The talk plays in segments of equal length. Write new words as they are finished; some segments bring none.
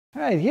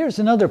All right, here's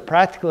another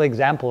practical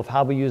example of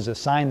how we use the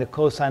sine, the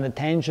cosine, the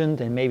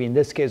tangent, and maybe in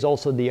this case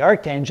also the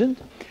arctangent.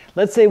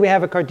 Let's say we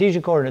have a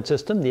Cartesian coordinate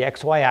system, the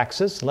xy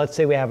axis. Let's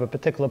say we have a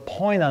particular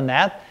point on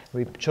that.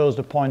 We chose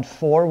the point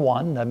 4,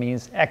 1. That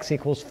means x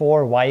equals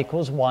 4, y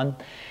equals 1.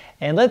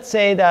 And let's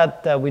say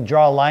that we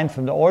draw a line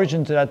from the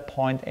origin to that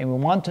point, and we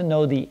want to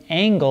know the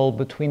angle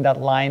between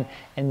that line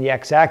and the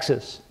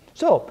x-axis.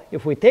 So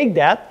if we take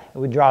that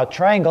and we draw a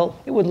triangle,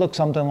 it would look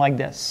something like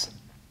this.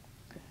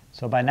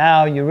 So by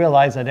now you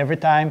realize that every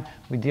time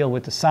we deal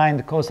with the sine,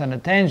 the cosine, the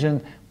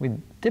tangent, we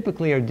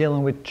typically are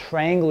dealing with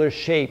triangular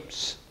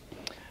shapes.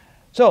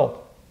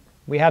 So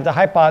we have the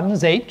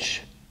hypotenuse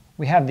h,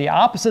 we have the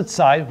opposite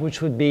side,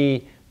 which would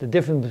be the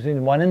difference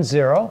between 1 and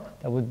 0,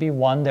 that would be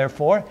 1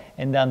 therefore,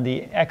 and then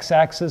the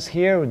x-axis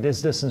here, this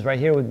distance right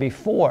here would be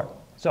 4.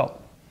 So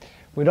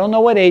we don't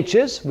know what h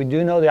is, we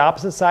do know the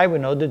opposite side, we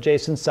know the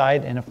adjacent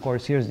side, and of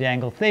course here's the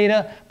angle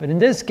theta, but in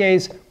this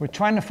case we're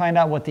trying to find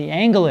out what the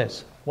angle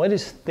is. What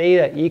is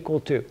theta equal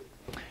to?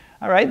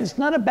 All right, it's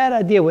not a bad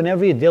idea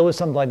whenever you deal with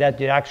something like that,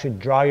 you actually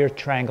draw your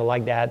triangle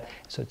like that,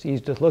 so it's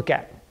easy to look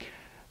at.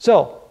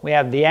 So we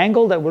have the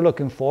angle that we're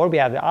looking for, we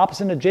have the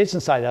opposite and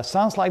adjacent side. That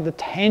sounds like the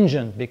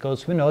tangent,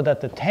 because we know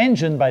that the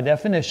tangent by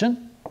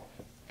definition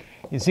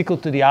is equal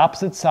to the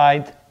opposite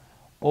side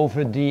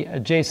over the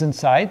adjacent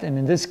side, and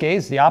in this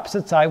case the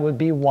opposite side would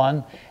be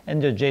 1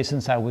 and the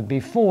adjacent side would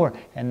be 4,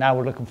 and now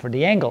we're looking for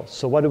the angle.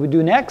 So what do we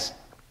do next?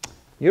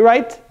 You're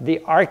right, the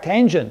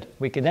arctangent.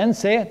 We can then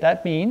say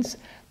that means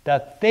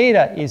that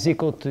theta is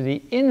equal to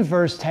the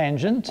inverse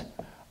tangent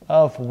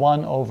of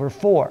 1 over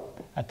 4.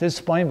 At this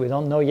point we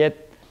don't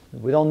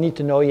need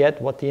to know yet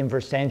what the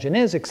inverse tangent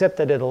is, except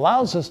that it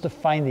allows us to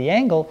find the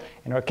angle,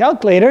 and our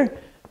calculator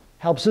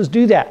helps us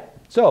do that.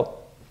 So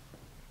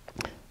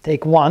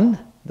take 1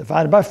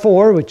 divided by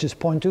 4, which is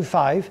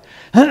 0.25,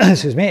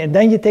 excuse me, and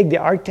then you take the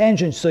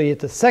arctangent, so you hit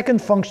the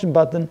second function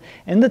button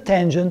in the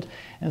tangent,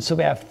 and so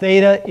we have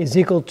theta is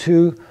equal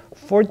to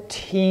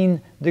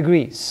 14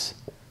 degrees.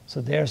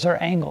 So there's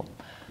our angle.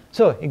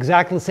 So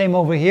exactly the same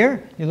over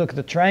here. You look at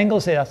the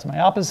triangle, say that's my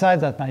opposite side,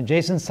 that's my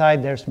adjacent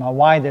side, there's my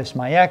y, there's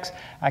my x.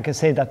 I can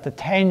say that the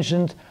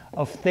tangent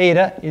of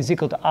theta is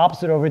equal to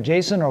opposite over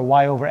adjacent, or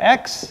y over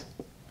x.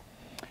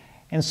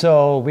 And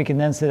so we can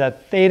then say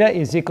that theta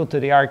is equal to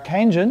the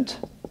arctangent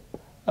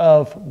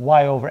of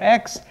y over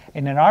x.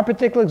 And in our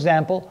particular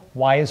example,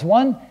 y is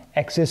 1,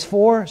 x is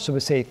 4. So we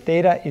say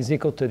theta is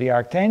equal to the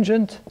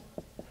arctangent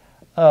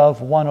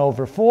of 1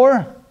 over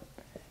 4.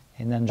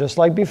 And then just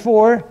like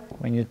before,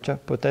 when you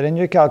put that in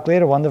your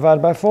calculator, 1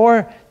 divided by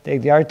 4,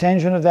 take the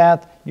arctangent of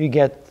that, you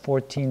get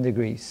 14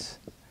 degrees.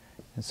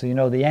 And so you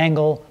know the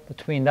angle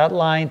between that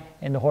line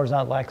and the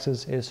horizontal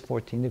axis is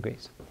 14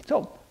 degrees.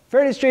 So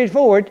fairly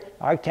straightforward.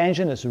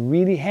 Arctangent is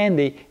really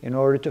handy in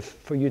order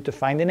for you to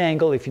find an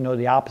angle if you know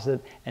the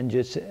opposite and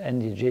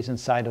the adjacent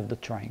side of the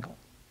triangle.